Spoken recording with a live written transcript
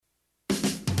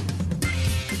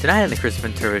Tonight on the Chris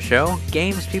Ventura Show,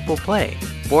 games people play.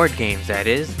 Board games, that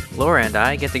is. Laura and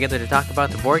I get together to talk about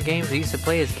the board games we used to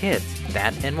play as kids.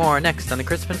 That and more next on the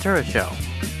Chris Ventura Show.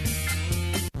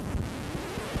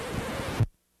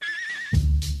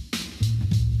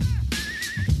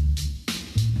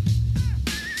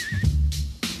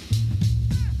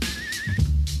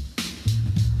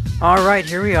 Alright,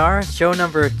 here we are. Show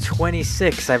number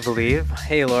 26, I believe.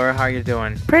 Hey, Laura, how are you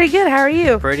doing? Pretty good. How are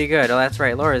you? Pretty good. Oh, that's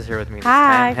right. Laura's here with me this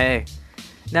Hi. time. Hey.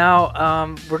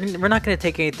 Now, we're not going to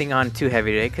take anything on too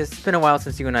heavy today because it's been a while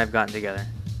since you and I have gotten together.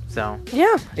 So,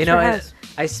 Yeah. you know,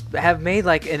 I have made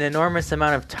like an enormous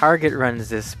amount of Target runs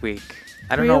this week.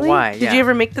 I don't know why. Did you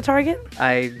ever make the target?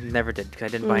 I never did because I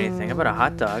didn't buy anything. How about a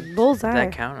hot dog? Bullseye.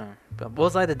 That count?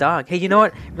 Bullseye the dog. Hey, you know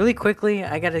what? Really quickly,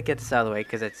 I got to get this out of the way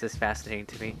because it's just fascinating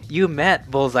to me. You met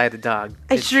Bullseye the dog.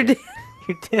 I sure did.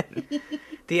 You did.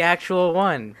 The actual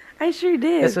one. I sure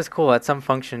did. This was cool at some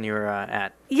function you were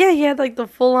at. Yeah, he had like the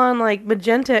full on like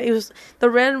magenta. It was the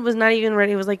red was not even red.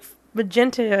 It was like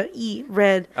magenta-y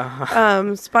red.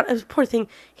 Spot. Poor thing.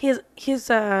 His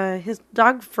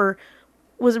dog fur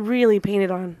was really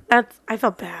painted on. I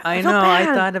felt bad. I know. I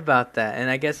thought about that, and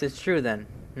I guess it's true then.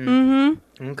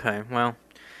 Okay. Well,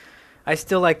 I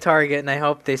still like Target, and I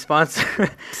hope they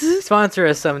sponsor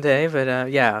us someday.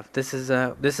 But yeah, this is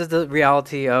the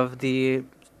reality of the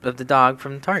dog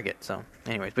from Target. So,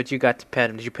 anyways, but you got to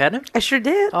pet him. Did you pet him? I sure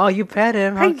did. Oh, you pet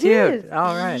him. How I cute. did.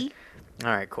 All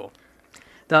right, cool.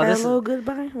 Now, Hello,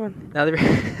 goodbye. Now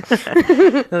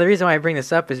the reason why I bring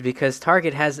this up is because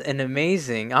Target has an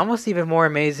amazing, almost even more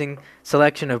amazing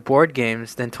selection of board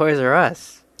games than Toys R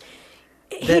Us.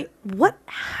 Hey, what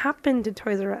happened to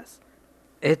Toys R Us?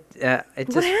 It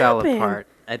just fell apart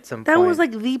at some point. That was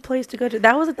like the place to go to.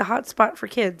 That was like the hot spot for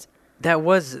kids. That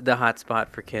was the hot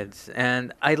spot for kids,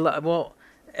 and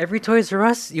every Toys R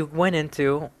Us you went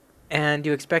into, and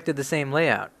you expected the same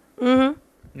layout. Mm-hmm.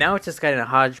 Now it's just got a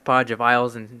hodgepodge of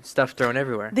aisles and stuff thrown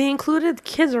everywhere. They included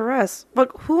Kids R Us,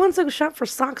 but who wants to shop for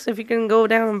socks if you can go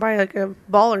down and buy like a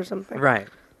ball or something? Right.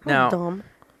 Dumb.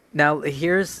 Now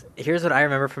here's what I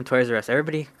remember from Toys R Us.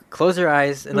 Everybody, close your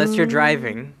eyes unless you're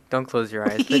driving. Don't close your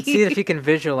eyes, but see if you can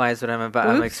visualize what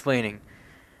I'm explaining.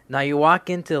 Now you walk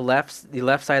into the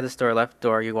left side of the store, left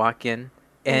door. You walk in,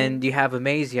 and you have a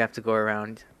maze you have to go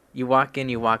around. You walk in,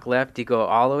 you walk left, you go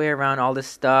all the way around all this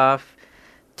stuff.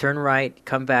 Turn right,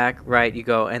 come back, right, you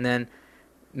go, and then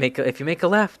if you make a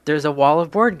left, there's a wall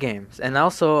of board games and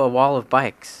also a wall of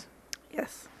bikes.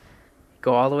 Yes.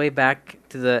 Go all the way back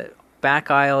to the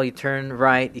back aisle, you turn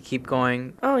right, you keep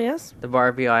going. Oh, yes. The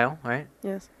Barbie aisle, right?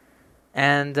 Yes.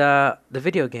 And the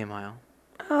video game aisle.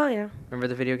 Oh, yeah. Remember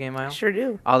the video game aisle? Sure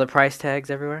do. All the price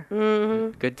tags everywhere?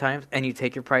 Mm-hmm. Good times. And you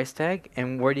take your price tag,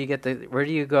 and where do you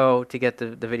go to get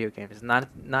the video games? It's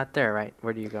not there, right?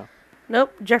 Where do you go?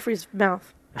 Nope, Jeffrey's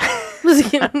mouth.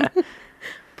 Just kidding.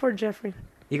 Poor Jeffrey.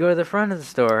 You go to the front of the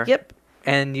store. Yep.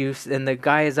 And the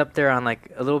guy is up there on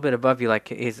like a little bit above you, like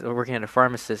he's working at a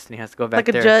pharmacist, and he has to go back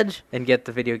like there a judge and get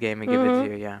the video game and give it to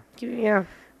you. Yeah. Yeah.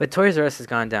 But Toys R Us has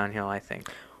gone downhill, I think.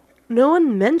 No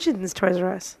one mentions Toys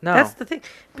R Us. No. That's the thing.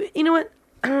 But you know what?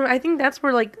 I think that's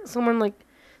where like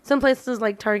some places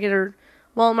like Target or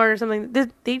Walmart or something,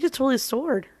 they just totally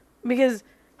soared. Because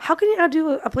how can you outdo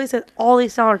a place that all they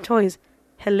sell are toys?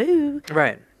 Hello.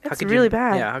 Right. That's really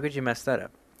bad. Yeah. How could you mess that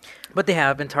up? But they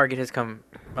have, and Target has come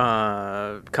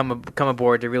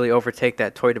aboard to really overtake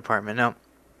that toy department. Now,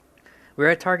 we're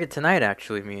at Target tonight,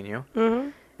 actually, me and you. Mm-hmm.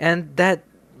 And that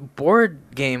board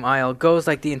game aisle goes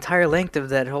like the entire length of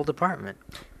that whole department.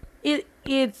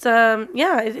 It's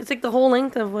like the whole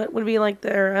length of what would be like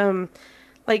their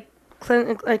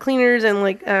cleaners and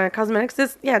like cosmetics.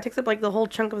 It takes up like the whole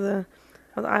chunk of the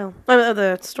aisle of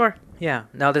the store. Yeah.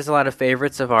 Now there's a lot of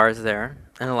favorites of ours there,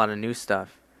 and a lot of new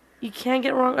stuff. You can't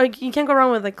get wrong. Like you can't go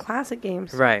wrong with like classic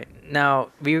games. Right. Now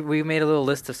we made a little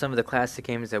list of some of the classic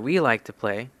games that we like to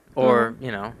play, or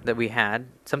that we had.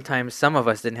 Sometimes some of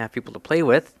us didn't have people to play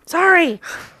with. Sorry.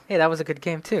 Hey, that was a good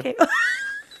game too. Okay.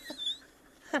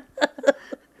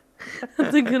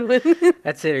 That's a good one.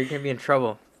 That's it. You're gonna be in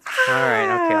trouble. All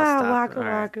right. Okay, I'll stop.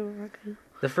 Waka.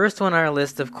 The first one on our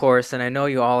list, of course, and I know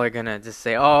you all are gonna just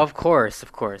say, "Oh, of course,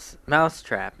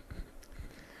 Mousetrap."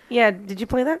 Yeah. Did you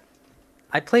play that?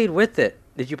 I played with it.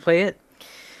 Did you play it?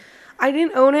 I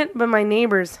didn't own it, but my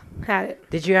neighbors had it.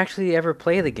 Did you actually ever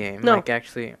play the game? No. Like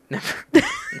actually, never.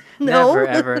 No.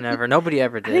 Never. Nobody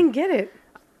ever did. I didn't get it.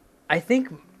 I think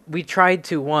we tried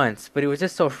to once, but it was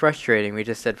just so frustrating. We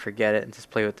just said forget it and just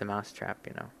play with the Mousetrap.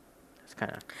 It's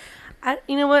kind of.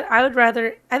 You know what? I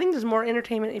think there's more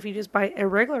entertainment if you just buy a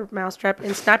regular Mousetrap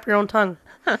and snap your own tongue.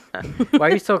 Why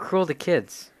are you so cruel to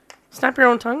kids? Snap your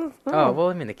own tongue? Oh, well,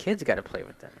 I mean, the kids got to play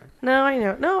with that. Right? No, I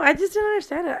know. No, I just didn't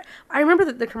understand it. I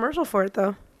remember the commercial for it,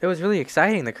 though. It was really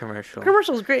exciting, the commercial. The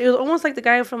commercial was great. It was almost like the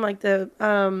guy from, like, the,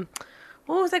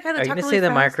 what was that guy that Are you talked going to really say the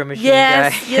fast? Micro Machine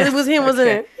yes. guy? Yes, it was him,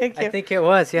 wasn't it? I think it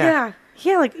was, yeah.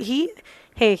 Yeah, like, he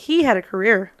had a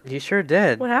career. He sure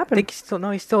did. What happened? I think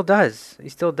he still does. He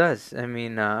still does. I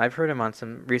mean, I've heard him on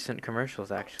some recent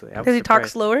commercials, actually. Does he talk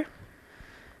slower?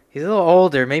 He's a little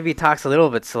older. Maybe he talks a little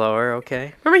bit slower,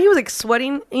 okay. Remember he was, like,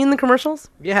 sweating in the commercials?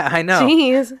 Yeah, I know.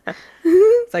 Jeez.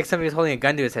 It's like somebody was holding a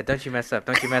gun to his head. Don't you mess up.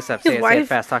 Don't you mess up. Say it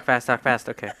fast. Talk fast.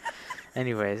 Okay.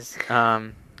 Anyways,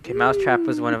 okay, Mousetrap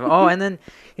was one of them. Oh, and then,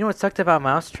 you know what sucked about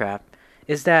Mousetrap?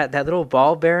 Is that little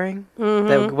ball bearing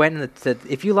that went in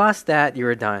if you lost that, you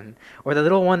were done. Or the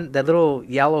little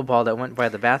yellow ball that went by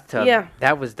the bathtub,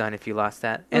 that was done if you lost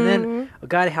that. And then,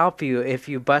 God help you, if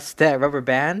you bust that rubber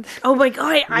band. Oh my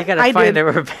God, you gotta find the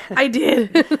rubber band. I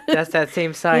did. That's that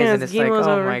same size, and it's like,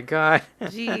 oh my God.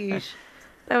 Jeez,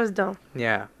 that was dumb.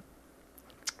 Yeah,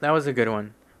 that was a good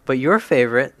one. But your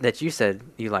favorite that you said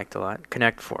you liked a lot,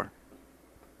 Connect 4.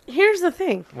 Here's the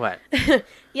thing. What?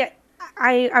 Yeah.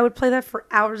 I would play that for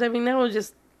hours. I mean, that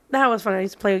was fun. I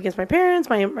used to play against my parents,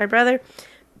 my brother.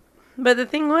 But the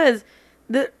thing was,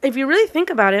 if you really think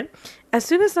about it, as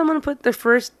soon as someone put their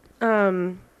first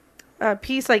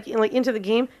piece like into the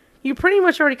game, you pretty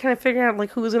much already kind of figure out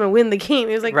like who was gonna win the game.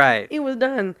 It was like It was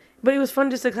done. But it was fun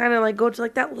just to kind of like go to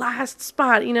like that last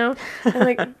spot, you know? And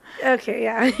like, okay,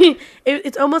 yeah,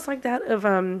 it's almost like that of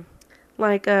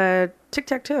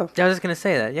tic-tac-toe. I was just going to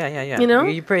say that. Yeah. You know?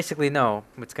 You basically know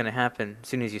what's going to happen as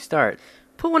soon as you start.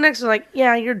 Put one next to like,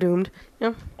 yeah, you're doomed. You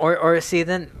know? Or see,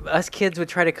 then us kids would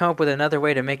try to come up with another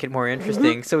way to make it more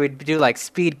interesting. So we'd do like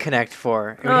Speed Connect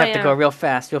 4. And we'd have to go real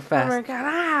fast. Oh my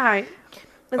God,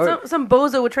 And some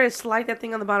bozo would try to slide that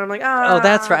thing on the bottom, like, oh,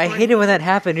 that's right. I hated when that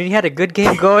happened. When you had a good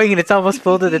game going and it's almost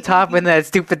full to the top, and that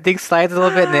stupid thing slides a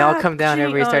little bit, and they all come down, and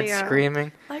everybody starts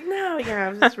screaming. Like, no,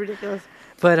 yeah, it's ridiculous.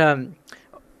 But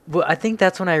well, I think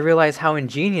that's when I realized how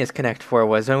ingenious Connect 4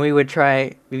 was. When we would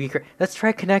let's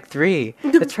try Connect 3,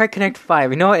 let's try Connect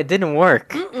 5. You know what? It didn't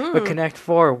work, but Connect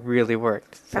 4 really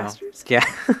worked. So, bastards. Yeah.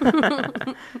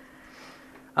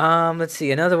 Let's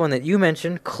see, another one that you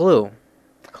mentioned, Clue.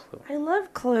 I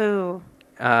love Clue.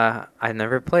 I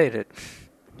never played it.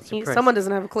 Someone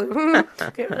doesn't have a clue.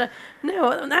 Okay,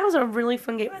 no, that was a really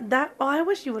fun game. I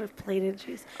wish you would have played it.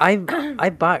 Jeez. I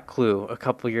bought Clue a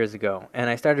couple years ago, and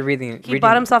I started reading. He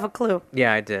bought himself a Clue.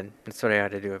 Yeah, I did. That's what I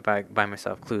had to do. Buy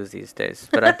myself clues these days.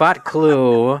 But I bought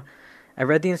Clue. I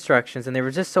read the instructions, and they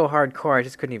were just so hardcore, I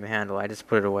just couldn't even handle it. I just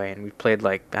put it away, and we played,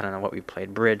 like, I don't know what we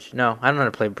played. Bridge. No, I don't know how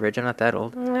to play bridge. I'm not that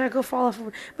old. Yeah, go fall off.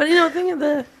 But, you know, the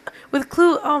thing with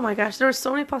Clue, oh, my gosh, there were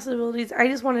so many possibilities. I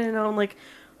just wanted to know, like,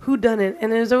 who done it.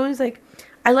 And there's always, like,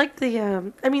 I like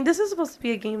the, I mean, this is supposed to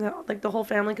be a game that, like, the whole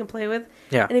family can play with.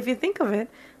 Yeah. And if you think of it,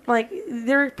 like,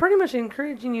 they're pretty much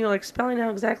encouraging you, like, spelling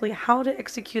out exactly how to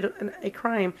execute a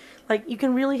crime. Like, you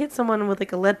can really hit someone with,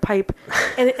 like, a lead pipe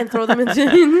and throw them into...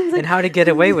 like, and how to get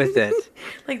away with it.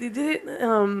 Like, they did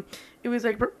it, it was,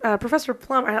 like, Professor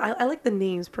Plum. I like the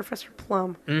names, Professor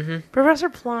Plum. Mm-hmm. Professor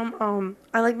Plum,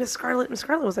 I like Miss Scarlet. Miss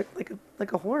Scarlet was, like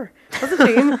a whore. What's the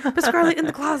name? Miss Scarlet in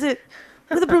the closet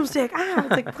with a broomstick. It's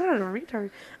like, what a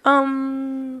retard.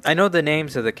 I know the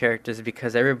names of the characters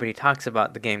because everybody talks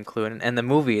about the game Clue and the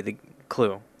movie The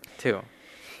Clue too.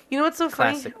 You know what's so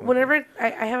Classic funny? Whenever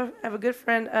I have a good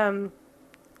friend,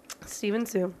 Steven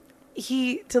Sue.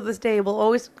 He to this day will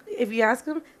always, if you ask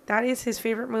him, that is his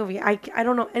favorite movie. I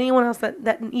don't know anyone else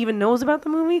that even knows about the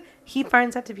movie. He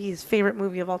finds that to be his favorite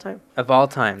movie of all time. Of all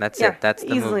time, that's it. That's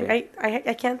the easily. movie.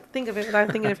 I can't think of it without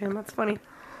thinking of him. That's funny.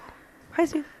 Hi,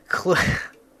 Steve.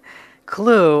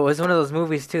 Clue was one of those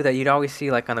movies too that you'd always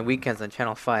see like on the weekends on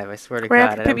Channel 5. I swear to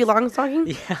God. Pippi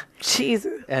Longstocking? Yeah.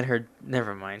 Jesus. And her,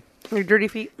 never mind. Her dirty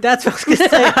feet. That's what I was gonna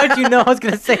say. How'd you know I was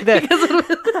gonna say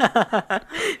that?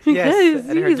 Yes.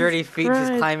 And her dirty feet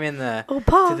just climbing to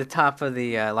the top of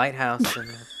the lighthouse. And,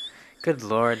 good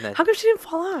Lord. How come she didn't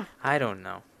fall off? I don't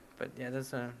know, but yeah,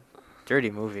 that's a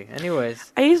dirty movie.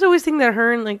 Anyways. I used to always think that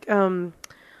her and like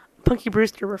Punky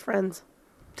Brewster were friends.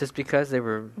 Just because they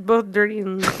were both dirty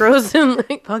and gross and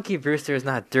like Punky Brewster is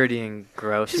not dirty and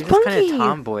gross. She's punky. just kind of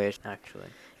tomboyish, actually.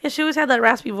 Yeah, she always had that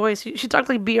raspy voice. She talked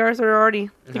like B. Arthur already.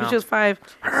 Maybe she was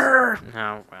 5.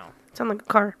 No, well. Sound like a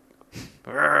car.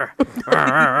 God,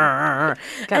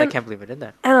 I can't believe I did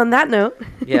that. And on that note.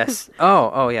 Yes.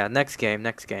 Oh, yeah. Next game.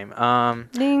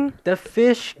 Ding. The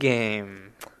fish game.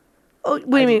 Oh,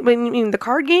 wait a minute. You mean the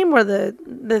card game or the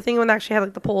thing that actually had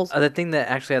like the poles? The thing that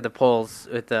actually had the poles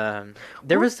with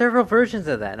there were several versions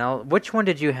of that. Now, which one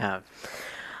did you have?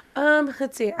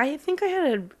 Let's see. I think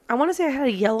I want to say I had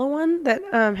a yellow one that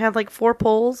had like 4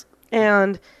 poles,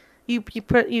 and you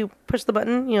push the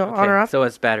button, on or off. So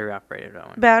it's battery operated, that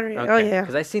one. Battery. Okay. Oh yeah.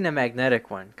 Because I seen a magnetic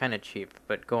one, kind of cheap,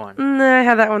 but go on. I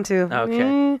had that one too.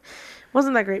 Okay.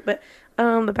 Wasn't that great, but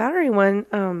the battery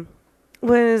one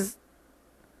was.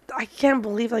 I can't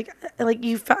believe like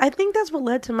you. I think that's what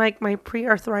led to my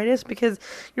pre-arthritis, because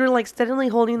you're like steadily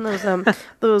holding those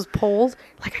those poles.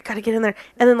 Like, I gotta get in there,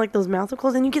 and then like those mouth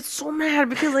close, and you get so mad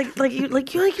because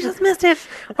you just missed it,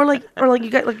 or you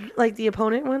got like the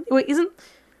opponent one. Wait,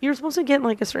 you're supposed to get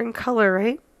like a certain color,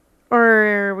 right?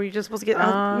 Or were you just supposed to get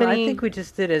many? I think we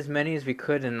just did as many as we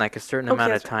could in like a certain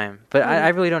amount of time. But I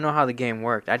really don't know how the game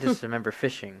worked. I just remember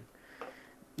fishing.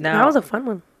 Now that was a fun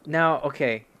one. Now,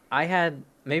 okay,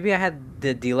 Maybe I had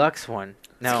the deluxe one.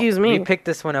 Now, excuse me. We picked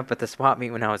this one up at the swap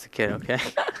meet when I was a kid, okay?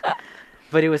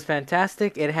 But it was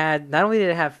fantastic. It had, not only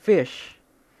did it have fish.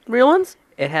 Real ones?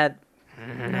 It had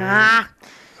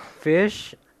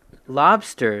fish,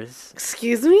 lobsters.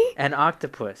 Excuse me? And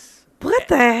octopus. What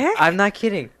the heck? I'm not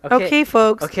kidding. Okay,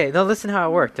 folks. Okay, now listen how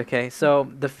it worked, okay?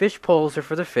 So the fish poles are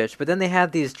for the fish, but then they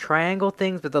had these triangle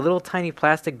things with a little tiny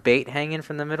plastic bait hanging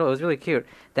from the middle. It was really cute.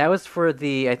 I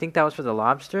think that was for the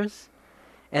lobsters.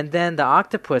 And then the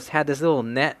octopus had this little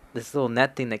net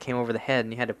thing that came over the head,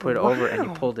 and you had to put it over, and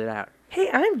you pulled it out. Hey,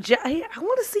 I want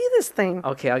to see this thing.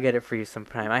 Okay, I'll get it for you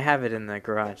sometime. I have it in the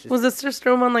garage. Was this just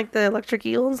thrown on like the electric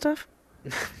eel and stuff?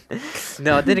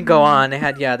 No, it didn't go on. They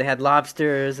had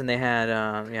lobsters, and they had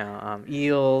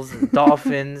eels and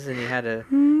dolphins, and you had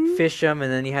to fish them,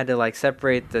 and then you had to like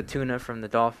separate the tuna from the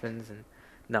dolphins. And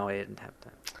no, it didn't have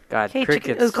that. God,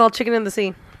 crickets. It was called Chicken in the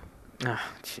Sea. Oh,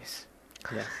 jeez.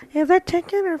 Yes. Is that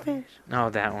chicken or fish? Oh,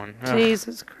 that one.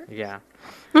 Jesus Christ. Yeah.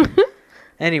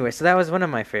 Anyway, so that was one of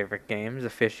my favorite games, the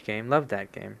fish game. Loved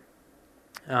that game.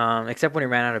 Except when it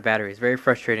ran out of batteries. Very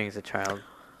frustrating as a child.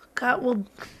 God, well,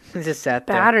 it just sat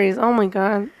there. Batteries, oh my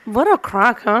God. What a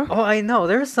crock, huh? Oh, I know.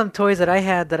 There were some toys that I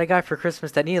had that I got for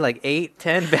Christmas that needed like 8,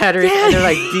 10 batteries. Yeah. And they're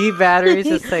like D batteries.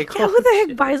 It's like, yeah, who the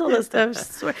heck buys all this stuff? I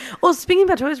swear. Well, speaking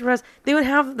about Toys R Us, they would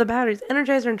have the batteries.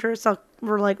 Energizer and Duracell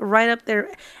were like right up there.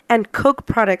 And Coke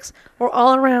products were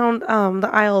all around the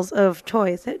aisles of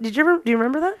toys. Do you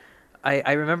remember that?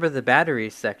 I remember the battery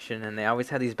section, and they always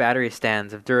had these battery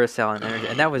stands of Duracell and Energy,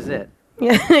 and that was it.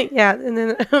 Yeah, and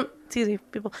then it's easy,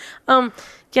 people.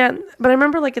 Yeah, but I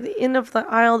remember like at the end of the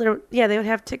aisle, they would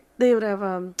have Tic Tacs.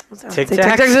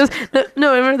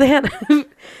 No, I remember they had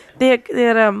they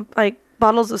had like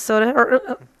bottles of soda,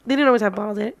 or they didn't always have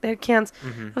bottles. They had cans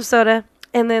of soda,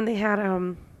 and then they had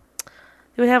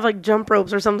they would have like jump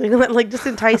ropes or something that like just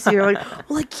entice you.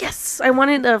 Like yes, I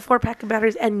wanted a 4-pack of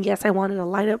batteries, and yes, I wanted a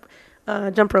light up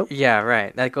jump rope. Yeah,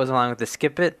 right. That goes along with the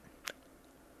Skip It.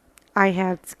 I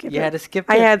had Skip It. You had to skip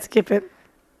it? I had Skip It.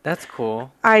 That's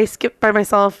cool. I skipped by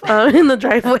myself in the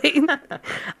driveway.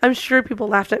 I'm sure people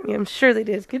laughed at me. I'm sure they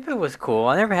did. Skip It was cool.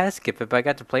 I never had a Skip It, but I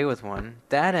got to play with one.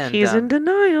 That and he's in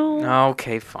denial.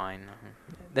 Okay, fine.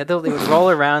 They would roll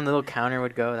around, the little counter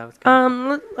would go. That was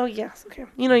kind of oh yes, okay.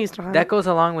 You used to have that goes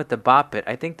along with the Bop It.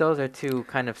 I think those are two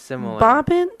kind of similar. Bop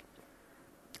It?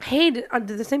 Hey, did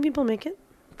the same people make it?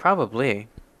 Probably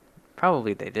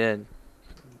they did.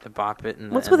 The Bop It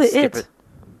and what's with it? Skip It.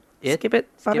 Skip it.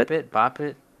 Bop Skip it. Bop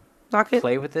it. Knock it.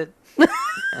 Play with it.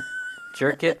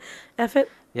 Jerk it. F it.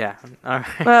 Yeah. All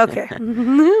right. Well, okay.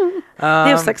 They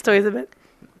have sex toys a bit.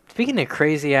 Speaking of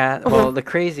the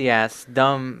crazy ass,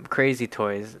 dumb, crazy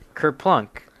toys, Kerplunk.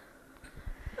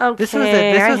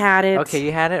 Okay, I had it. Okay,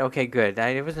 you had it? Okay, good.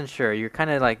 I wasn't sure. You're kind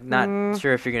of like not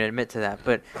sure if you're going to admit to that.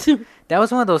 But that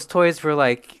was one of those toys where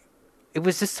like, it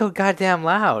was just so goddamn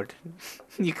loud.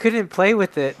 You couldn't play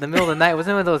with it in the middle of the night. It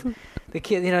wasn't one of those, the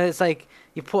kid, it's like,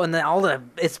 you pull, and then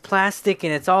it's plastic,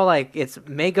 and it's all like, it's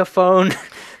megaphone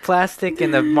plastic,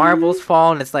 and the marbles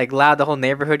fall, and it's like loud. The whole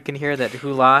neighborhood can hear that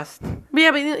who lost. But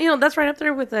yeah, but that's right up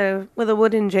there with a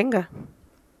wooden Jenga.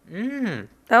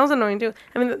 That was annoying too.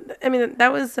 I mean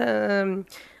that was. I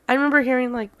remember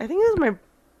hearing like, I think it was my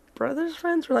brother's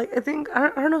friends were like, I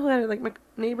don't know who had it, like my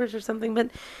neighbors or something, but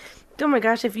oh my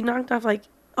gosh, if you knocked off like,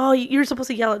 oh, you're supposed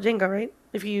to yell at Jenga, right?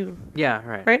 If you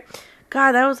right.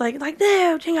 God, that was like no,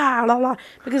 Jenga, blah, blah.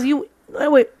 Because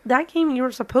that game you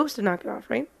were supposed to knock it off,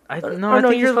 right? I think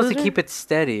you're supposed to keep it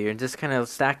steady and just kind of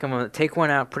stack them. Take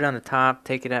one out, put it on the top,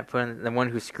 take it out, put it on, the one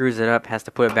who screws it up has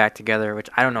to put it back together, which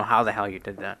I don't know how the hell you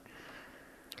did that.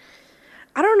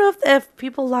 I don't know if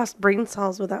people lost brain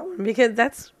cells with that one, because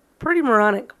that's pretty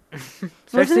moronic.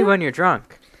 Especially when you're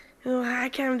drunk. Oh, I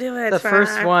can't do it. The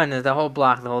first one is the whole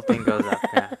thing goes up.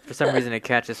 Yeah. For some reason it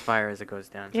catches fire as it goes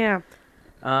down. Yeah.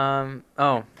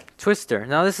 Twister.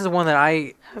 Now this is one that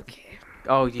I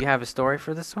Oh, you have a story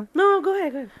for this one? No, go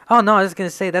ahead. Oh, no, I was going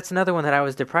to say that's another one that I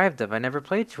was deprived of. I never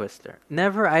played Twister.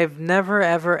 I've never,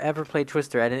 ever played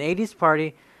Twister. At an 80s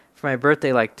party for my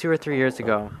birthday like 2 or 3 years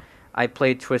ago, I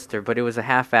played Twister, but it was a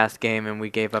half-assed game, and we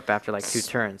gave up after like 2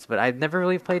 turns. But I've never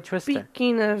really played Twister.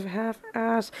 Speaking of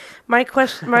half-assed, my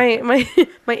question, my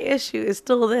issue is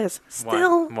still this.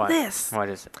 What is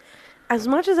it? As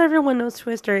much as everyone knows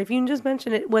Twister, if you just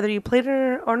mention it, whether you played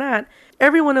it or not,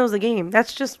 everyone knows the game.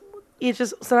 It's just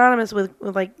synonymous with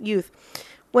like youth.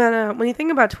 When you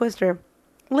think about Twister,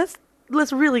 let's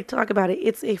really talk about it.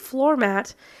 It's a floor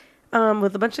mat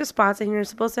with a bunch of spots, and you're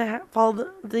supposed to follow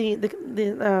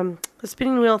the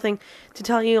spinning wheel thing to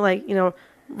tell you, like, you know,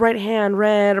 right hand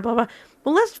red or blah blah.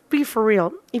 Well, let's be for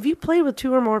real. If you play with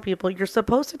 2 or more people, you're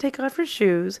supposed to take off your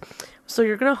shoes. So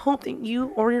you're gonna hope that you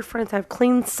or your friends have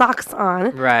clean socks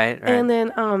on. Right. And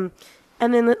then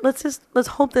let's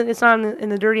hope that it's not in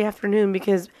the dirty afternoon,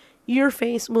 because your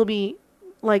face will be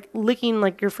like licking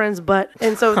like your friend's butt,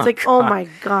 and so it's like, oh my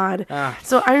god.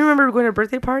 So I remember going to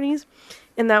birthday parties,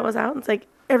 and that was out. It's like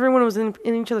everyone was in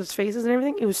each other's faces and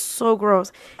everything. It was so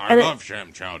gross. I love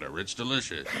sham chowder. It's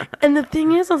delicious. And the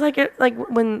thing is, I was like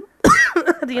when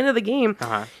at the end of the game,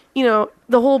 you know,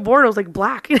 the whole board was like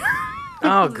black.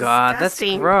 Oh god,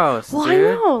 disgusting. That's gross. Well, dude.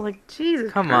 I know, like,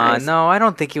 Jesus Come Christ. on, no, I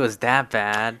don't think it was that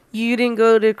bad. You didn't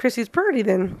go to Chrissy's party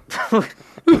then?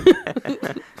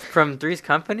 From Three's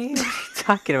Company? What are you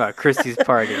talking about, Christy's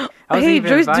party? Hey,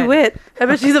 Joyce DeWitt. I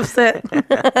bet she's upset.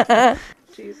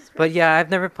 Jesus. But yeah,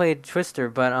 I've never played Twister,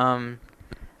 but I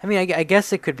mean, I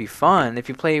guess it could be fun if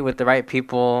you play with the right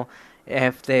people,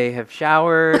 if they have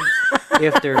showered,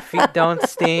 if their feet don't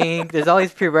stink. There's all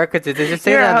these prerequisites. They just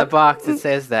say that on the box. It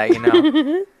says that, you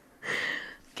know.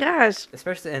 Gosh.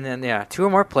 Especially, and then, yeah, 2 or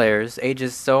more players,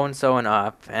 ages so-and-so and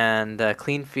up, and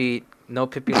clean feet, no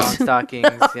Pippi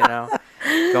Longstockings, you know,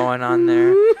 going on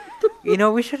there. You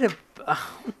know, we should have...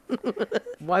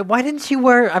 Why didn't she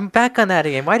wear... I'm back on that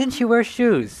again. Why didn't she wear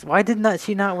shoes? Why did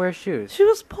she not wear shoes? She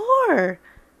was poor.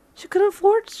 She couldn't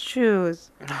afford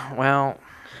shoes. Well...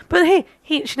 But hey,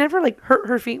 she never like hurt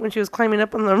her feet when she was climbing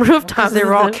up on the rooftop. Because they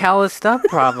were all calloused up,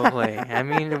 probably. I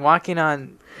mean, walking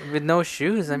on with no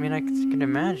shoes. I mean, I can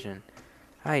imagine.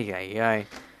 Ay.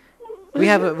 We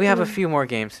have a few more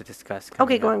games to discuss.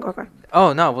 Okay, go on.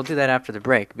 Oh no, we'll do that after the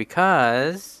break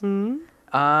because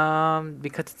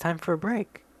it's time for a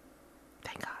break.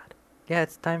 Thank God. Yeah,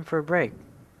 it's time for a break.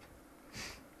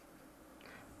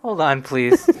 Hold on,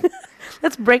 please.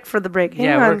 Let's break for the break. Hang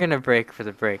on. We're going to break for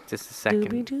the break. Just a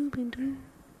second.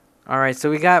 All right,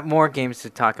 so we got more games to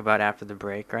talk about after the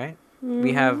break, right?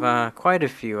 We have quite a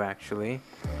few, actually.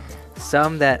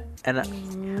 Some that...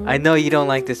 And I know you don't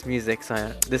like this music,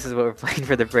 so this is what we're playing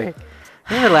for the break.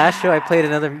 Remember last show I played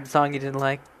another song you didn't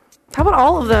like? How about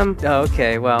all of them? Oh,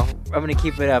 okay. Well, I'm going to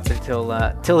keep it up until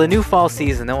the new fall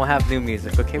season. Then we'll have new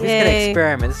music, okay? We're just going to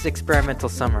experiment. This is experimental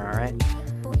summer, all right?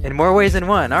 In more ways than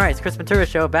one. All right, it's Chris Ventura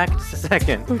Show. Back in just a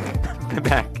second.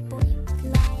 Back.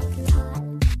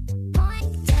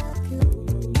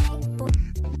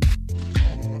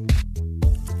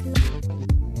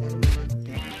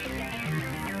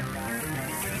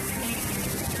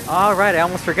 All right, I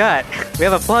almost forgot. We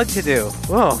have a plug to do.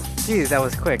 Whoa, geez, that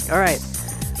was quick. All right.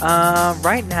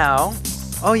 Right now,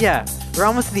 oh yeah, we're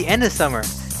almost to the end of summer,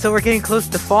 so we're getting close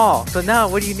to fall. So now,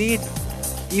 what do you need?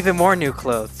 Even more new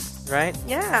clothes. Right?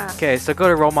 Yeah. Okay, so go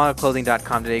to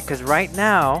rolemodelclothing.com today, because right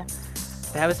now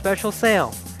they have a special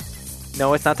sale.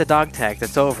 No, it's not the dog tag.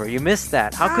 That's over. You missed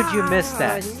that. How could you miss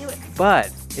that? I knew it.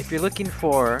 But if you're looking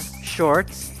for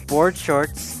shorts, board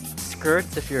shorts,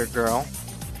 skirts if you're a girl,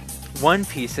 one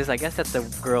pieces, I guess that's a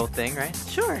girl thing, right?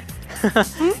 Sure.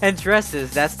 And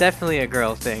dresses, that's definitely a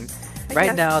girl thing.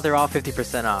 Right now, they're all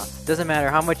 50% off. Doesn't matter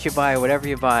how much you buy, whatever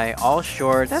you buy, all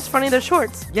shorts. That's funny, they're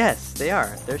shorts. Yes, they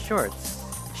are. They're shorts.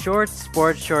 Shorts,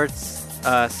 sport shorts,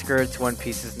 skirts, one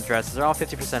pieces, and dresses are all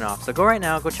 50% off. So go right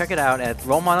now, go check it out at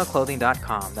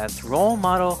rolemodelclothing.com. That's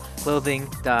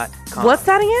rolemodelclothing.com. What's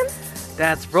that again?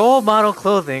 That's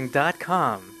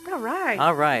rolemodelclothing.com.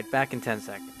 All right, back in 10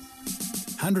 seconds.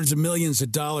 Hundreds of millions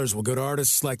of dollars will go to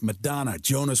artists like Madonna,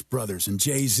 Jonas Brothers, and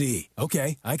Jay-Z.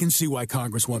 Okay, I can see why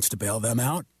Congress wants to bail them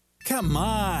out. Come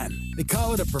on. They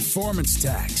call it a performance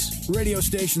tax. Radio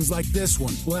stations like this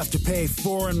one will have to pay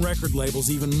foreign record labels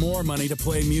even more money to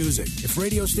play music. If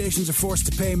radio stations are forced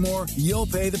to pay more, you'll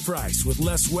pay the price with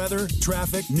less weather,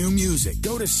 traffic, new music.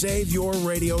 Go to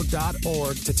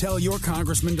SaveYourRadio.org to tell your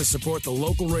congressman to support the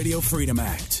local Radio Freedom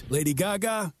Act. Lady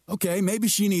Gaga? Okay, maybe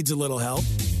she needs a little help.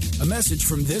 A message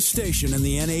from this station and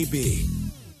the NAB.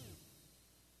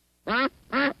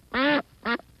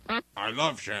 I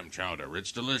love sham chowder.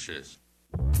 It's delicious.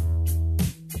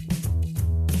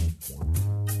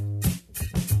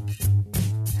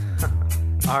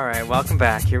 All right, welcome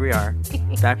back. Here we are,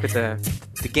 back with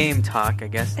the game talk, I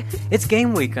guess. It's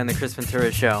game week on the Chris Ventura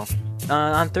Show.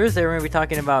 On Thursday, we're going to be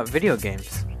talking about video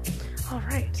games. All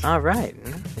right. All right.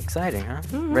 Exciting, huh?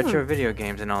 Mm-hmm. Retro video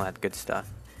games and all that good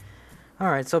stuff. All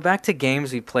right, so back to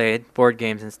games we played, board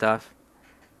games and stuff.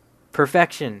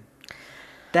 Perfection.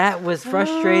 That was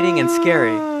frustrating and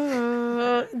scary.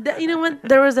 You know what?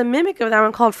 There was a mimic of that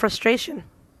one called Frustration.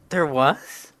 There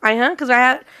was? Because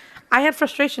I had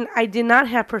Frustration. I did not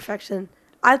have Perfection.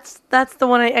 That's the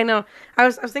one I know. I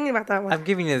was thinking about that one. I'm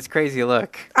giving you this crazy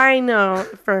look. I know,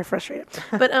 for Frustrated.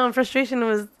 But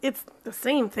Frustration it's the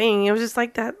same thing. It was just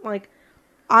like that, like,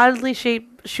 oddly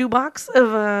shaped shoebox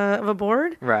of a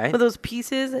board. Right. With those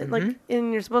pieces, and, like,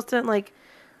 and you're supposed to, like,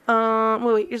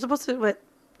 wait, you're supposed to, what?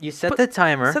 You set the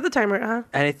timer. Set the timer,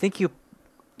 And I think you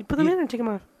put them in or take them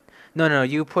off? No,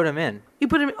 you put them in. You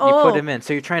put them in. You put them in.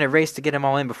 So you're trying to race to get them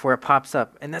all in before it pops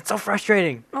up. And that's so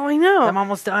frustrating. Oh, I know. I'm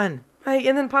almost done. Like,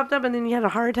 and then popped up, and then you had a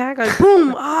heart attack. Like,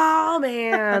 boom! Oh,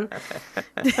 man.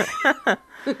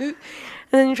 And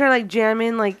then you try to, like, jam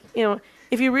in, like, you know,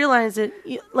 if you realize it,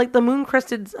 like, the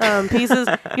moon-crested pieces,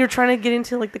 you're trying to get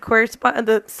into, like, the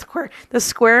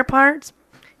square parts.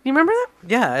 You remember that?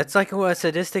 Yeah, it's like a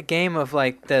sadistic game of,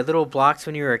 like, the little blocks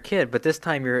when you were a kid, but this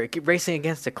time you're racing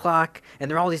against a clock,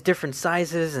 and they're all these different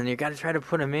sizes, and you got to try to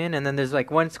put them in, and then there's, like,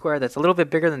 one square that's a little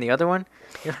bit bigger than the other one.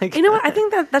 You're like, you know what? I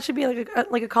think that should be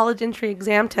like a college entry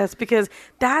exam test, because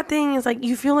that thing is like,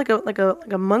 you feel like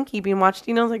a monkey being watched.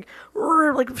 You know, like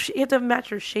you have to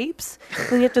match your shapes, and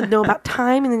then you have to know about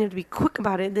time, and then you have to be quick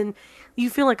about it. And then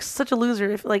you feel like such a loser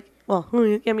if, like, well,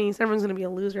 I mean, everyone's gonna be a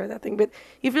loser at that thing, but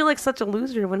you feel like such a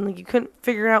loser when, like, you couldn't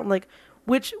figure out, like,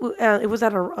 which it was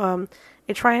at a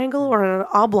triangle or an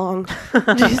oblong.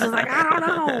 Jesus, like, I don't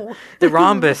know. The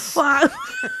rhombus. Well,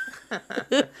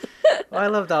 I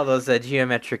loved all those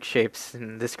geometric shapes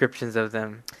and descriptions of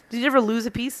them. Did you ever lose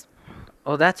a piece?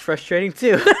 Oh, that's frustrating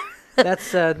too.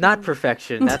 That's not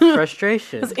perfection. That's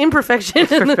frustration. It's imperfection.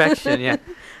 Imperfection, yeah.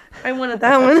 I wanted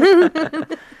that one.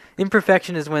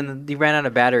 Imperfection is when you ran out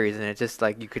of batteries and it just,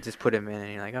 like, you could just put them in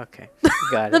and you're like, okay, you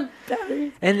got it.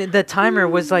 Batteries. And the timer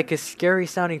was like a scary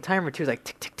sounding timer too. It was like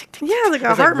tick, tick, tick, tick. Yeah, like a it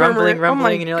was heart like rumbling, murmur.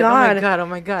 and you're God. like, oh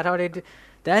my god, how did I do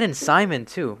that? And Simon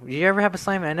too. Did you ever have a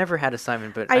Simon? I never had a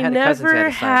Simon, but I had cousins who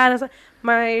had a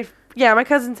Simon. My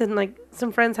cousins and, like,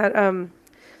 some friends had I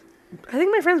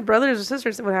think my friends' brothers or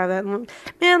sisters would have that. And,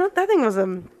 man, that thing was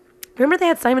remember they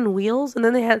had Simon wheels, and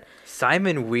then they had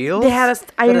Simon wheels. They had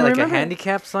like a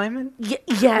handicap Simon.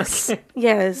 Yes,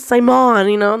 yes, Simon.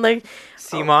 You know, like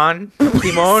Simon.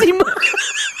 Simon.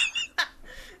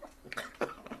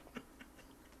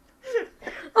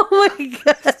 Oh my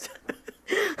god.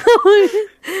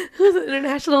 Who's an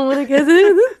international one, I guess?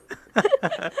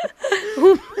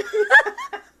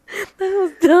 That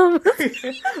was dumb.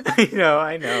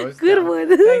 I know. Good dumb.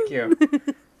 one. Thank you.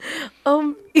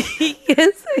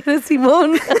 Yes,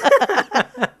 Simone.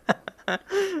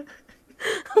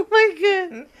 Oh my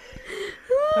god.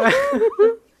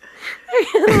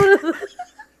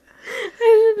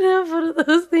 I didn't have one of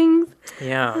those things.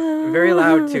 Yeah, very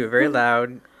loud too. Very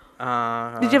loud.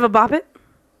 Did you have a Bop It?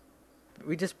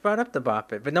 We just brought up the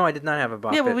Bop It, but no, I did not have a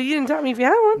Bop It. Yeah, but you didn't tell me if you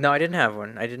had one. No, I didn't have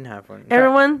one.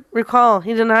 Everyone, recall,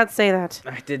 he did not say that.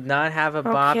 I did not have a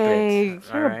Bop It. Okay, I'm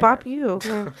gonna bop you.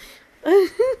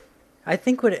 I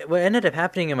think what ended up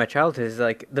happening in my childhood is,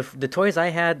 like, the toys I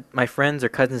had, my friends or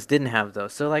cousins didn't have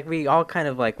those. So, like, we all kind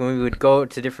of, like, when we would go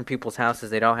to different people's houses,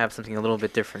 they'd all have something a little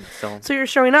bit different. So you're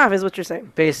showing off, is what you're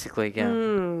saying? Basically, yeah.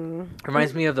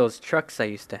 Reminds me of those trucks I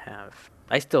used to have.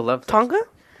 I still love those. Tonka?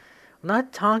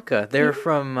 Not Tonka. They're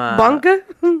from... Bonka?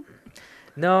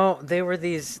 No, they were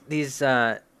these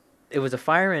it was a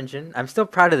fire engine. I'm still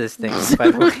proud of this thing,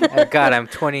 by the way. God, I'm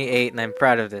 28 and I'm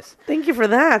proud of this. Thank you for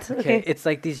that. Okay. It's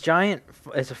like these giant...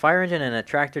 It's a fire engine and a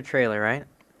tractor trailer, right?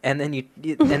 And then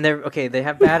they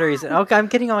have batteries. Okay, I'm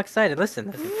getting all excited.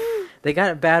 Listen. They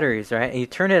got batteries, right? And you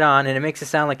turn it on and it makes it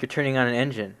sound like you're turning on an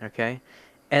engine, okay?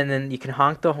 And then you can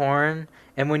honk the horn.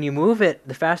 And when you move it,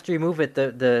 the faster you move it,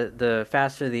 the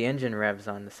faster the engine revs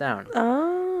on the sound.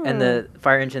 Oh. And the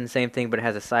fire engine, same thing, but it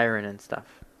has a siren and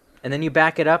stuff. And then you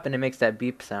back it up, and it makes that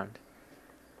beep sound.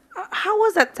 How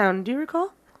was that sound? Do you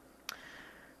recall?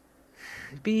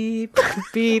 Beep,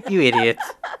 beep, you idiot.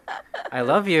 I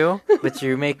love you, but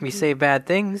you make me say bad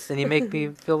things, and you make me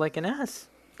feel like an ass.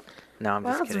 No, I'm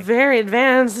just kidding. That's very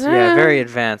advanced. Yeah, very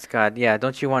advanced. God, yeah.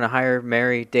 Don't you want to hire,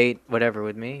 marry, date, whatever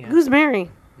with me? Yeah. Who's Mary?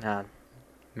 Nah,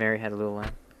 Mary had a little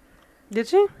lamb. Did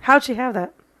she? How'd she have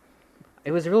that?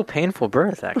 It was a real painful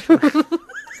birth, actually.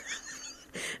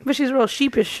 But she's real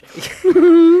sheepish.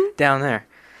 Down there.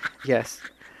 Yes.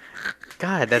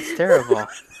 God, that's terrible.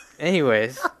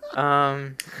 Anyways,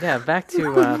 yeah, back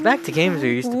to games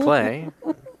we used to play.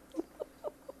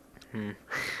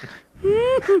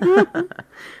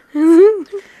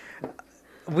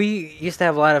 We used to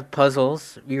have a lot of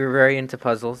puzzles. We were very into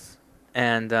puzzles,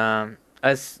 and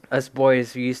us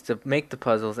boys, we used to make the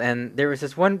puzzles. And there's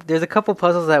a couple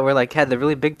puzzles that were like had the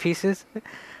really big pieces.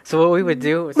 So what we would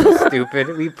do was so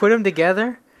stupid. We put them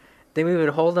together, then we would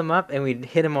hold them up and we'd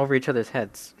hit them over each other's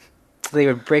heads. So they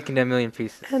would break into a million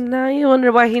pieces. And now you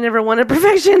wonder why he never wanted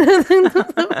perfection. This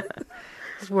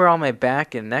is where all my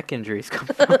back and neck injuries come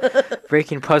from.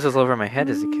 Breaking puzzles over my head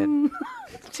as a kid.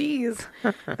 Jeez.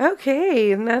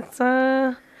 Okay, and that's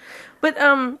But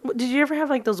did you ever have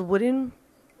like those wooden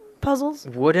puzzles?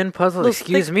 Wooden puzzles? Those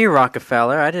Excuse me,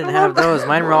 Rockefeller. I didn't have those.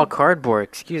 Mine were all cardboard.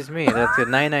 Excuse me. That's a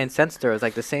 99-cent store. It's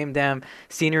like the same damn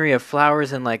scenery of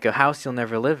flowers and like a house you'll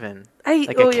never live in.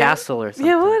 Like a castle or something.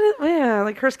 Yeah,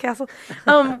 like Hearst Castle.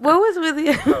 What was with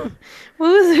the what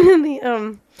was in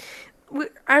the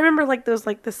I remember like those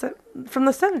like from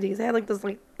the 70s. They had like those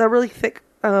like the really thick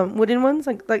wooden ones,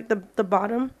 like the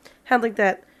bottom had like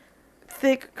that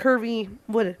thick curvy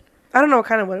wood. I don't know what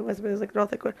kind of wood it was, but it was like real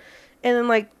thick wood. And then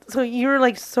like so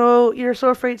you're so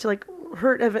afraid to like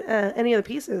hurt any of the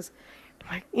pieces,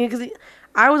 like because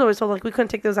I was always told like we couldn't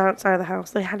take those outside of the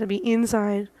house. They had to be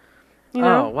inside. You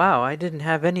know? Oh wow! I didn't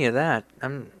have any of that.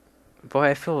 Boy,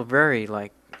 I feel very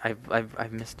like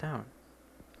I've missed out.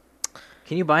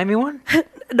 Can you buy me one?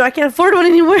 No, I can't afford one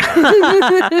anymore.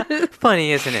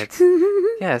 Funny, isn't it?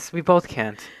 Yes, we both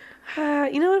can't.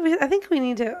 You know what? I think we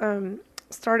need to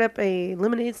start up a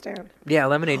lemonade stand. Yeah,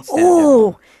 lemonade stand.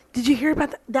 Oh, did you hear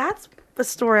about that? That's a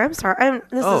story. I'm sorry.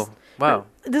 Wow.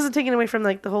 This is taken away from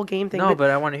like the whole game thing. No,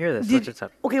 but I want to hear this. What's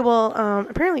up? Okay, well,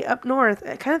 apparently up north,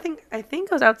 I think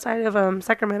it was outside of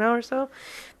Sacramento or so.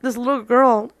 This little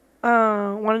girl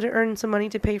wanted to earn some money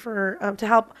to pay for to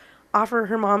help offer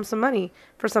her mom some money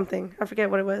for something. I forget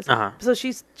what it was. So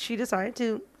she decided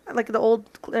to, like the old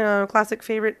classic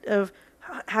favorite of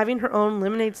having her own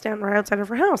lemonade stand right outside of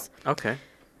her house. Okay.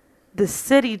 The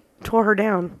city tore her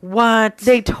down. What?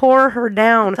 They tore her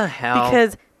down. What the hell?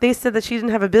 Because they said that she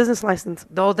didn't have a business license.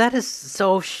 Oh, that is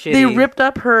so shitty. They ripped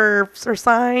up her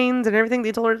signs and everything.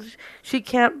 They told her she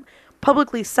can't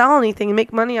publicly sell anything and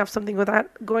make money off something without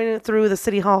going through the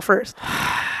city hall first.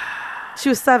 She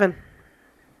was 7.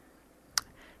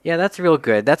 Yeah, that's real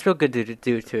good. That's real good to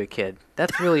do to a kid.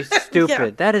 That's really stupid. Yeah.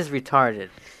 That is retarded.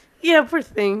 Yeah, poor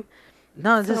thing.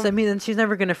 No, then she's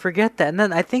never going to forget that. And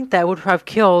then I think that would have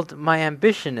killed my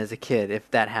ambition as a kid if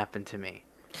that happened to me.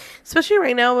 Especially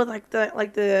right now with like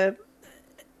the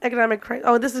economic crisis.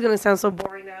 Oh, this is going to sound so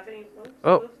boring now.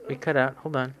 Oh, we cut out.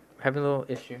 Hold on. We're having a little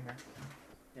issue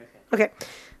here. Okay.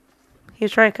 He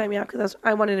was trying to cut me out because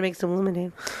I wanted to make some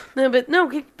lemonade. But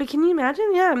can you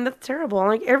imagine? Yeah, that's terrible.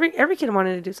 Like every kid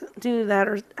wanted to do that.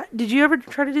 Or did you ever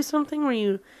try to do something where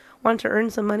you wanted to earn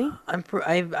some money? I'm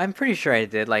pretty sure I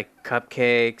did, like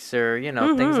cupcakes or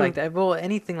things like that. Well,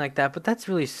 anything like that. But that's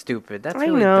really stupid. That's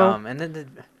really dumb. And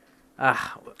then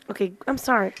Okay, I'm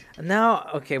sorry. Now,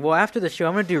 okay. Well, after the show,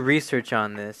 I'm gonna do research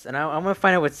on this, and I'm gonna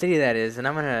find out what city that is, and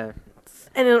I'm gonna.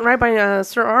 And then right by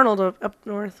Sir Arnold up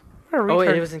north. Oh,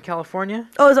 it was in California?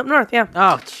 Oh, it was up north, yeah.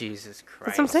 Oh, Jesus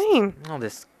Christ. That's what I'm saying. Oh,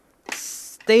 this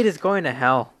state is going to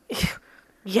hell.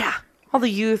 Yeah. All the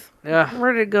youth. Ugh.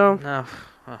 Where did it go? No.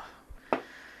 Oh.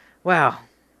 Wow.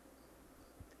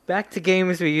 Back to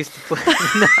games we used to play.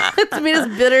 It's made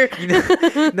us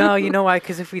bitter. No, you know why?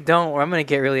 Because if we don't, I'm going to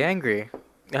get really angry.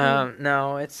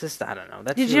 No, it's just, I don't know.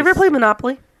 Did you ever play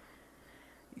Monopoly?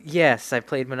 Yes, I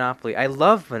played Monopoly. I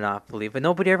love Monopoly, but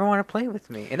nobody ever wanted to play with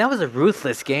me. And that was a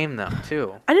ruthless game, though,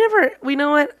 too. We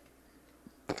know what?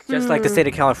 Just like the state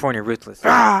of California, ruthless.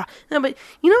 No, but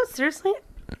seriously,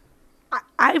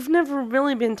 I've never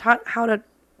really been taught how to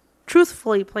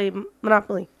truthfully play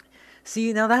Monopoly.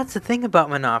 See, now that's the thing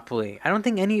about Monopoly. I don't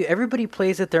think everybody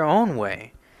plays it their own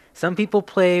way. Some people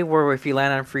play where if you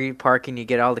land on free parking, you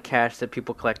get all the cash that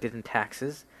people collected in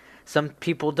taxes. Some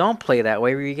people don't play that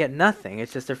way where you get nothing.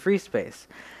 It's just a free space.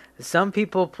 Some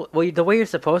people, the way you're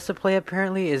supposed to play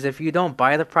apparently is if you don't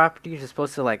buy the property, you're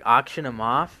supposed to like auction them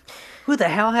off. Who the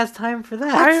hell has time for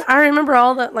that? I remember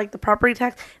all that, like the property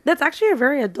tax. That's actually a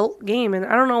very adult game, and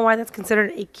I don't know why that's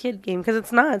considered a kid game because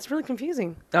it's not. It's really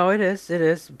confusing. Oh, it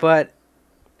is. But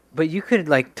you could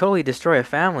like totally destroy a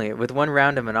family with one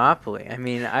round of Monopoly. I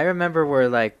mean, I remember where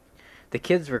like the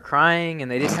kids were crying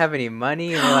and they didn't have any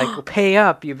money and they're like, well, "Pay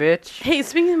up, you bitch." Hey,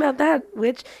 speaking about that,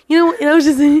 witch, I was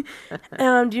just saying,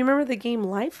 do you remember the game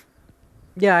Life?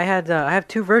 Yeah, I have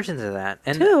 2 versions of that.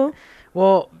 And 2?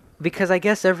 Well, Because I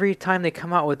guess every time they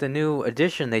come out with a new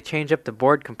edition, they change up the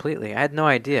board completely. I had no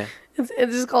idea. It's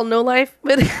just called No Life,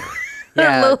 but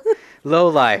Yeah, low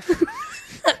life.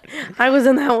 I was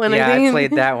in that one. Yeah, I think. I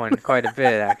played that one quite a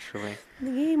bit actually.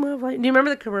 The Game of Life. Do you remember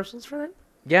the commercials for that?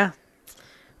 Yeah.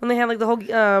 When they had like the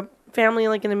whole family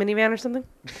like in a minivan or something.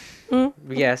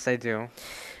 Yes, I do.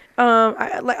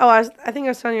 I think I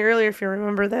was telling you earlier, if you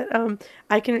remember that.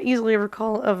 I can easily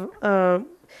recall of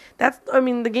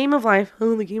the Game of Life.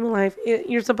 Oh, the Game of Life.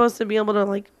 You're supposed to be able to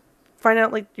like find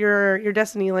out like your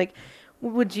destiny. Like,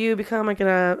 would you become like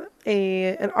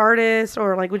an artist,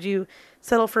 or like would you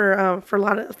settle for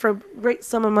a great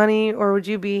sum of money, or would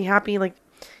you be happy like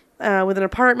with an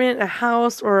apartment, a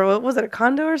house, or what was it, a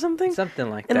condo or something? Something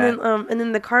like and that. And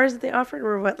then the cars that they offered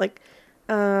were what, like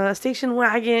a station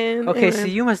wagon. Okay, so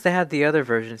you must have had the other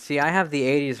version. See, I have the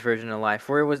 80s version of Life,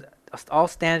 where it was all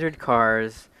standard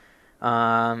cars.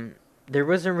 There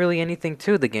wasn't really anything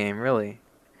to the game, really.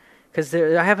 Because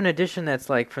I have an edition that's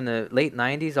like from the late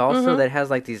 90s also that has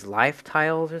like these life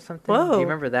tiles or something. Whoa. Do you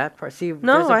remember that part? See,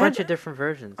 No, there's a bunch of different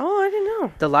versions. Oh, I didn't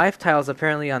know. The life tiles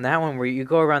apparently on that one, where you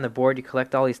go around the board, you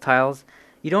collect all these tiles.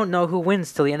 You don't know who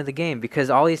wins till the end of the game, because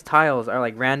all these tiles are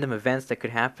like random events that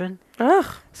could happen. Ugh.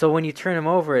 So when you turn them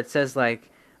over, it says like,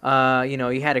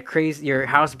 you had your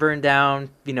house burned down,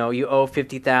 you owe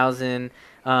 50,000,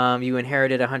 you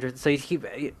inherited 100. So you keep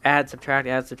add,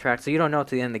 subtract. So you don't know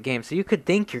till the end of the game. So you could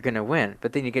think you're gonna win,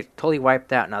 but then you get totally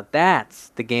wiped out. Now that's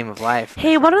the Game of Life.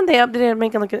 Hey, why don't they update it and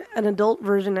make it like an adult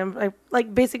version of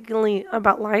like basically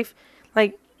about life?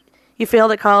 Like, you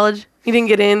failed at college, you didn't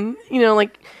get in,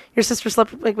 like your sister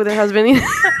slept like with her husband.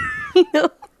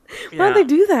 Why don't they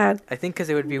do that? I think because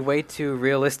it would be way too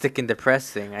realistic and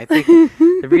depressing. I think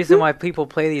the reason why people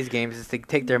play these games is to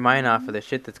take their mind off of the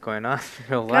shit that's going on in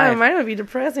real life. Mine would be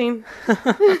depressing.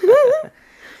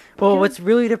 Well, what's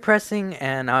really depressing,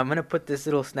 and I'm going to put this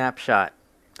little snapshot,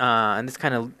 and this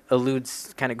kind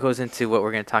of goes into what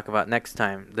we're going to talk about next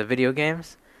time, the video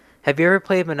games. Have you ever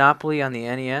played Monopoly on the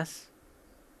NES?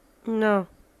 No.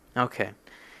 Okay.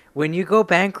 When you go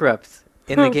bankrupt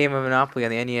in the game of Monopoly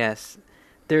on the NES,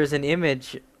 there's an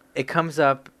image, it comes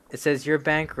up, it says you're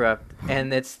bankrupt,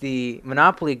 and it's the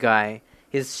Monopoly guy.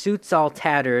 His suit's all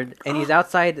tattered, and he's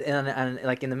outside in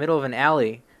the middle of an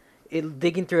alley,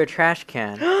 digging through a trash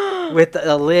can with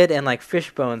a lid and like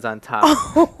fish bones on top.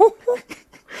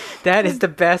 That is the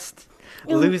best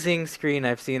losing screen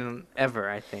I've seen ever,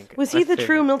 I think. Was he the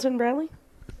true Milton Bradley?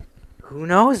 Who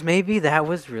knows? Maybe that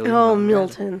was really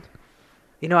Milton.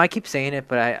 I keep saying it,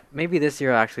 but maybe this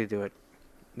year I'll actually do it.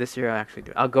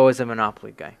 I'll go as a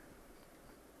Monopoly guy.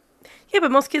 Yeah,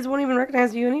 but most kids won't even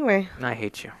recognize you anyway. I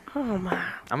hate you. Oh, my.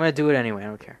 I'm going to do it anyway. I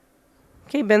don't care.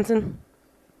 Okay, Benson.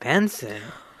 Benson?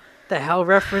 The hell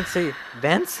reference are you?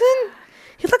 Benson?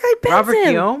 You look like Benson. Robert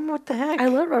Guillaume? What the heck? I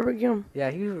love Robert Guillaume.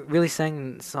 Yeah, he really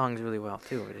sang songs really well,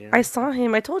 too. I saw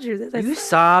him. I told you that. You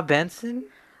saw Benson?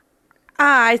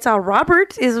 I saw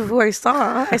Robert is who I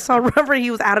saw. I saw Robert. He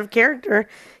was out of character.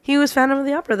 He was Phantom of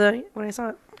the Opera when I saw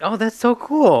it. Oh, that's so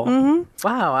cool. Mm-hmm.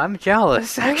 Wow, I'm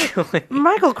jealous, actually.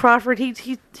 Michael Crawford, he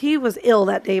was ill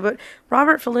that day, but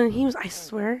Robert filled in. I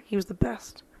swear, he was the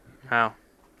best. Wow.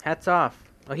 Hats off.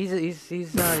 Oh,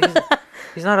 he's not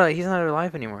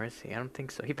alive anymore, is he? I don't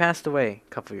think so. He passed away a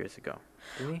couple years ago.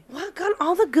 Did he? What? God,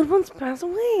 all the good ones pass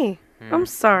away. I'm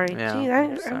sorry. Yeah,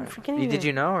 Jeez, I'm I'm forgetting. Did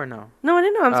you know or no? No, I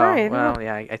didn't know. I'm sorry. Well,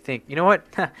 yeah, I think. You know what?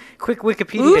 Quick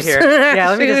Wikipedia here. Yeah,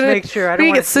 let me just make sure. I don't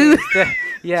want get sued.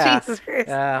 Yeah. Jesus Christ.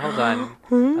 Hold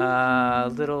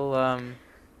on.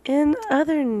 In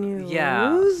other news.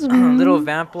 Yeah. Little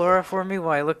vamp lore for me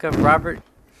while I look up Robert.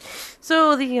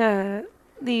 So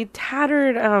the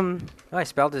tattered Oh, I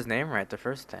spelled his name right the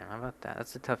first time. How about that?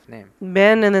 That's a tough name.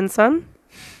 Ben and then son.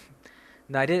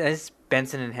 No, I did. It's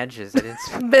Benson and Hedges. I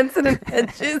didn't. Benson and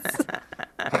Hedges.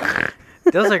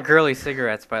 Those are girly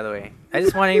cigarettes, by the way. I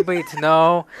just want anybody to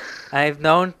know. I've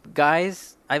known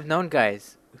guys.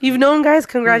 You've known guys.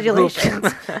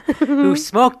 Congratulations. Who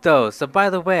smoked those? So, by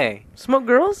the way, Smoke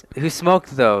girls. who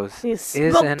smoked those You is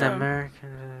smoked an them.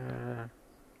 American.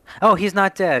 Oh, he's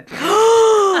not dead.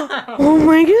 Oh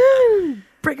my god!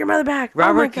 Break your mother back.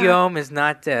 Robert Guillaume is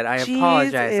not dead. I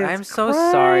apologize. Jesus I'm so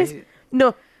Christ. sorry.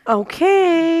 No.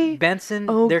 Okay. Benson.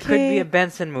 There could be a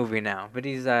Benson movie now, but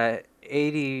he's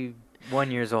 81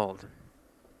 years old.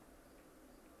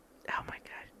 Oh my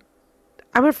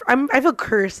god. I feel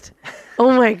cursed.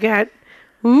 Oh my god.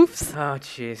 Oops. Oh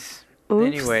jeez. Oops.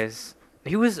 Anyways,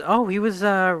 he was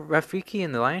Rafiki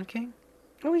in The Lion King.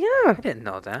 Oh yeah. I didn't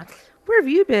know that. Where have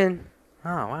you been? Oh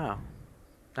wow.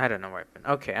 I don't know where I've been.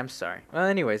 Okay, I'm sorry. Well,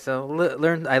 anyway, so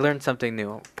I learned something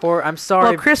new. I'm sorry.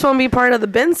 Well, Chris won't be part of the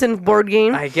Benson board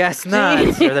game. I guess not.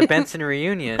 Or the Benson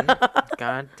reunion.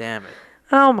 God damn it.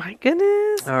 Oh, my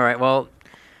goodness. All right, well.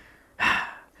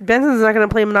 Benson's not going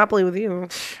to play Monopoly with you.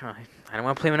 I don't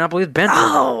want to play Monopoly with Benson.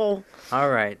 Oh. All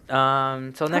right.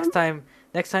 So next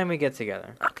time we get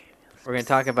together. Okay. We're going to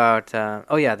talk about,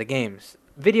 the games.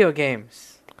 Video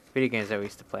games that we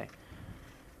used to play.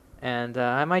 And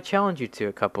I might challenge you to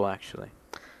a couple, actually.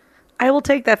 I will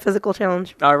take that physical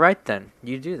challenge. All right, then.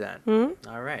 You do that. Mm-hmm.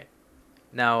 All right.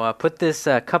 Now, put this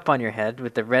cup on your head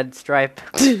with the red stripe.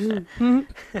 Mm-hmm.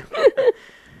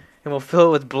 And we'll fill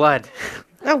it with blood.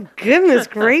 Oh, goodness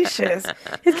gracious.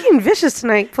 It's getting vicious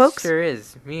tonight, folks. Sure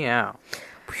is. Meow.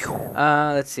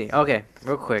 Let's see. Okay,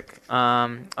 real quick.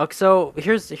 Okay, so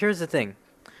here's the thing.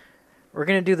 We're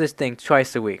going to do this thing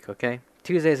twice a week, okay?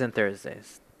 Tuesdays and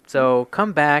Thursdays. So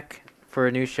come back for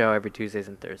a new show every Tuesdays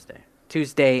and Thursday.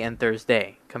 Tuesday and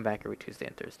Thursday. Come back every Tuesday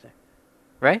and Thursday.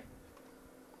 Right?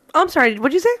 Oh, I'm sorry.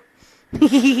 What'd you say?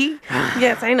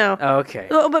 Yes, I know. Okay.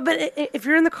 Oh, but if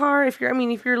you're in the car, if you're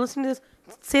listening to this,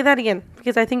 say that again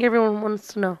because I think everyone wants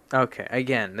to know. Okay.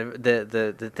 Again,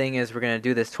 the thing is we're gonna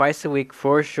do this twice a week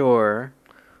for sure.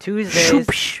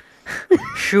 Tuesdays.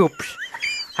 Shoop.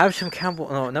 Have some Campbell.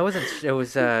 No, that wasn't. It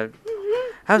was.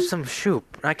 Have some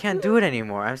soup. I can't do it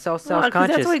anymore. I'm so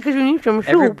self-conscious. That's why, because you need some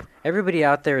soup. Everybody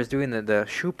out there is doing the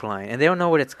soup line, and they don't know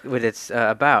what it's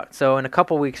about. So in a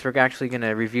couple weeks, we're actually going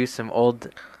to review some old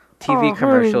TV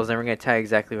commercials, and we're going to tell you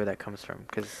exactly where that comes from.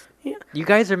 Because you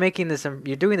guys are making this,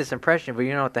 you're doing this impression, but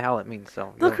you know what the hell it means.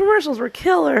 So the commercials were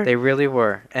killer. They really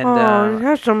were. And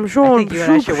have some I think you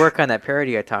and I should work on that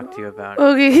parody I talked to you about.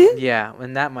 Okay. Yeah,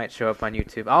 and that might show up on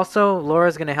YouTube. Also,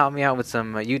 Laura's going to help me out with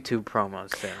some YouTube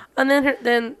promos soon. And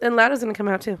then Lada's going to come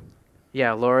out too.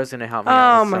 Yeah, Laura's going to help me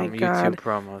out with some God. YouTube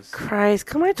promos. Christ,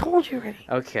 come! I told you already.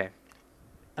 Okay.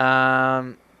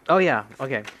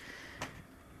 Okay.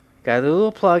 Got a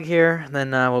little plug here,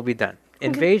 then we'll be done.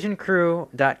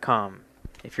 InvasionCrew.com.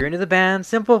 If you're into the band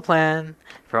Simple Plan,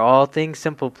 for all things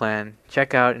Simple Plan,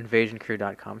 check out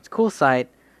InvasionCrew.com. It's a cool site.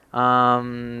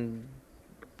 You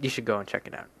should go and check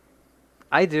it out.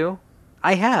 I do.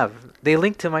 I have. They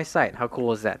link to my site. How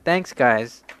cool is that? Thanks,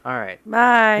 guys. All right.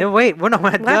 Bye. No, wait. We're not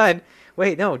done.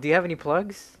 Wait, no. Do you have any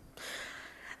plugs?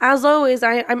 As always,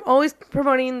 I'm always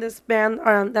promoting this band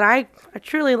that I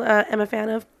truly am a fan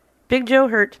of, Big Joe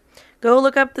Hurt. Go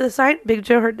look up the site,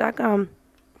 BigJoeHurt.com.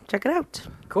 Check it out.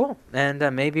 Cool.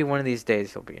 And maybe one of these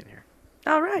days he'll be in here.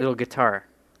 All right. Little guitar.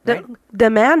 Right?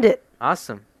 Demand it.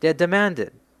 Awesome. Yeah, demand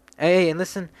it. Hey, and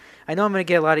listen, I know I'm going to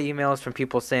get a lot of emails from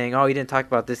people saying, oh, you didn't talk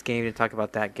about this game, you didn't talk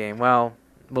about that game. Well,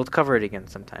 we'll cover it again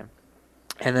sometime.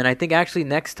 And then I think actually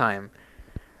next time,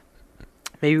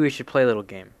 maybe we should play a little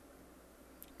game.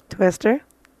 Twister.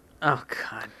 Oh,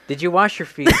 God. Did you wash your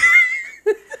feet?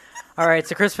 All right, it's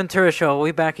the Chris Ventura Show. We'll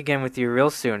be back again with you real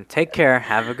soon. Take care.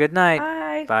 Have a good night.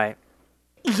 Bye. Bye.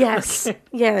 Yes.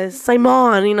 Yes.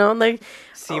 Simon, like...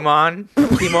 Simon? Simon?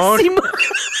 Simon.